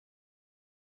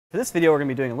For this video, we're going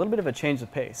to be doing a little bit of a change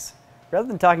of pace. Rather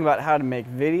than talking about how to make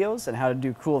videos and how to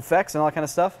do cool effects and all that kind of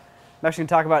stuff, I'm actually going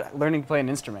to talk about learning to play an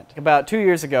instrument. About 2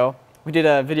 years ago, we did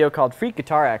a video called Freak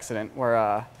Guitar Accident, where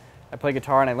I play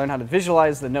guitar and I learned how to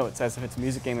visualize the notes as if it's a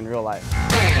music game in real life.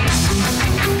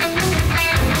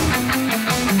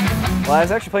 Well, I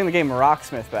was actually playing the game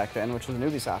Rocksmith back then, which was an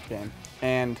Ubisoft game,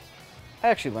 and I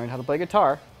actually learned how to play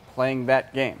guitar playing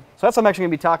that game. So that's what I'm actually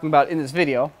going to be talking about in this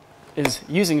video, is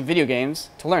using video games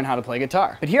to learn how to play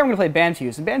guitar. But here I'm going to play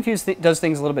BandFuse, and BandFuse does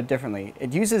things a little bit differently.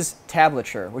 It uses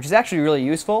tablature, which is actually really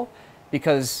useful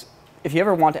because if you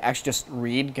ever want to actually just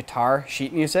read guitar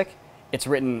sheet music, it's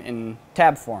written in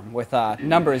tab form with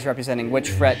numbers representing which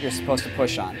fret you're supposed to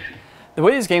push on. The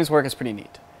way these games work is pretty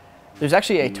neat. There's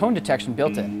actually a tone detection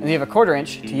built in, and you have a 1/4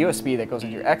 inch to USB that goes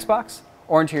into your Xbox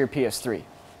or into your PS3.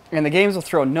 And the games will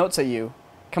throw notes at you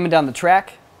coming down the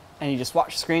track, and you just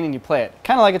watch the screen and you play it.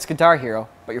 Kind of like it's Guitar Hero,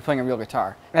 but you're playing a real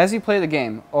guitar. As you play the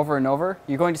game over and over,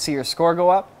 you're going to see your score go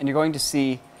up, and you're going to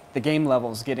see the game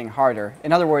levels getting harder.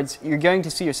 In other words, you're going to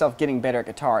see yourself getting better at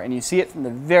guitar, and you see it from the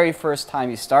very first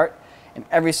time you start, and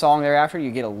every song thereafter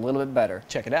you get a little bit better.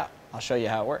 Check it out. I'll show you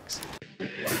how it works.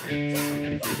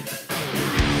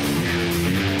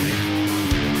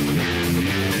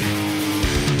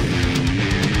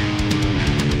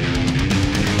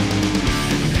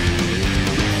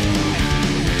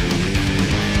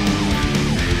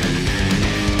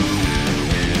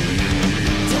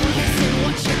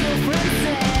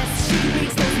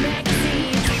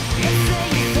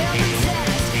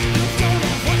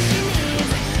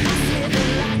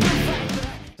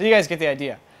 So you guys get the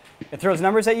idea. It throws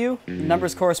numbers at you, the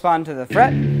numbers correspond to the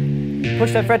fret, you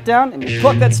push that fret down and you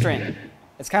pluck that string.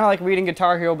 It's kind of like reading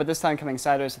Guitar Hero, but this time coming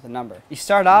sideways with the number. You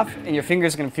start off and your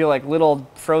fingers are going to feel like little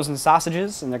frozen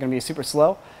sausages and they're going to be super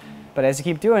slow, but as you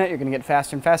keep doing it, you're going to get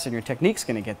faster and faster and your technique's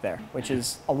going to get there, which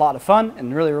is a lot of fun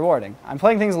and really rewarding. I'm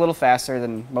playing things a little faster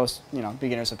than most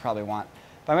beginners would probably want,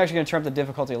 but I'm actually going to turn up the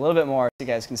difficulty a little bit more so you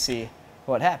guys can see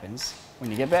what happens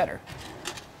when you get better.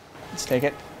 Let's take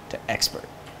it to expert.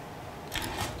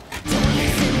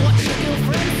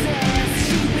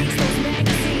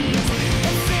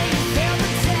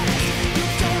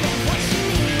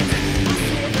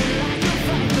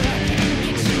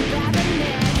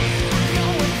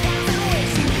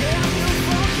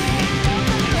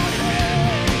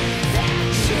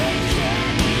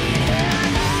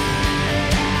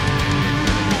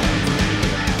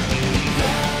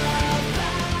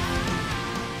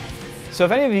 So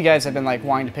if any of you guys have been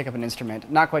wanting to pick up an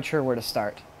instrument, not quite sure where to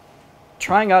start,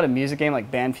 trying out a music game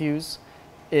like BandFuse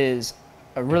is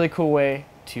a really cool way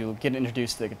to get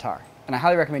introduced to the guitar. And I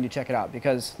highly recommend you check it out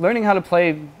because learning how to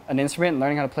play an instrument and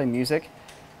learning how to play music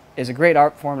is a great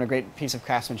art form and a great piece of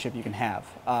craftsmanship you can have.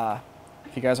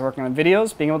 If you guys are working on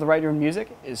videos, being able to write your own music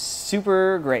is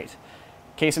super great.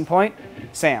 Case in point,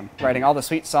 Sam, writing all the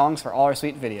sweet songs for all our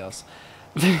sweet videos.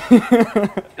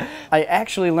 I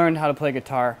actually learned how to play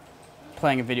guitar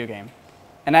playing a video game.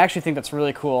 And I actually think that's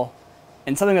really cool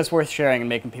and something that's worth sharing and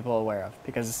making people aware of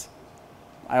because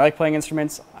I like playing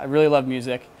instruments, I really love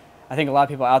music. I think a lot of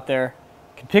people out there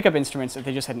could pick up instruments if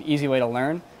they just had an easy way to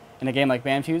learn, and a game like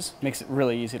BandFuse makes it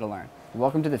really easy to learn.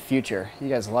 Welcome to the future. You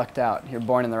guys lucked out. You're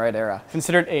born in the right era.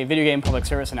 Considered a video game public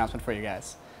service announcement for you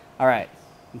guys. Alright,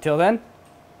 until then,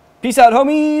 peace out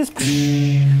homies!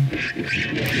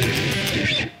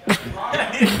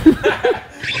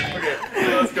 Okay,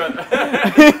 that's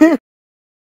good.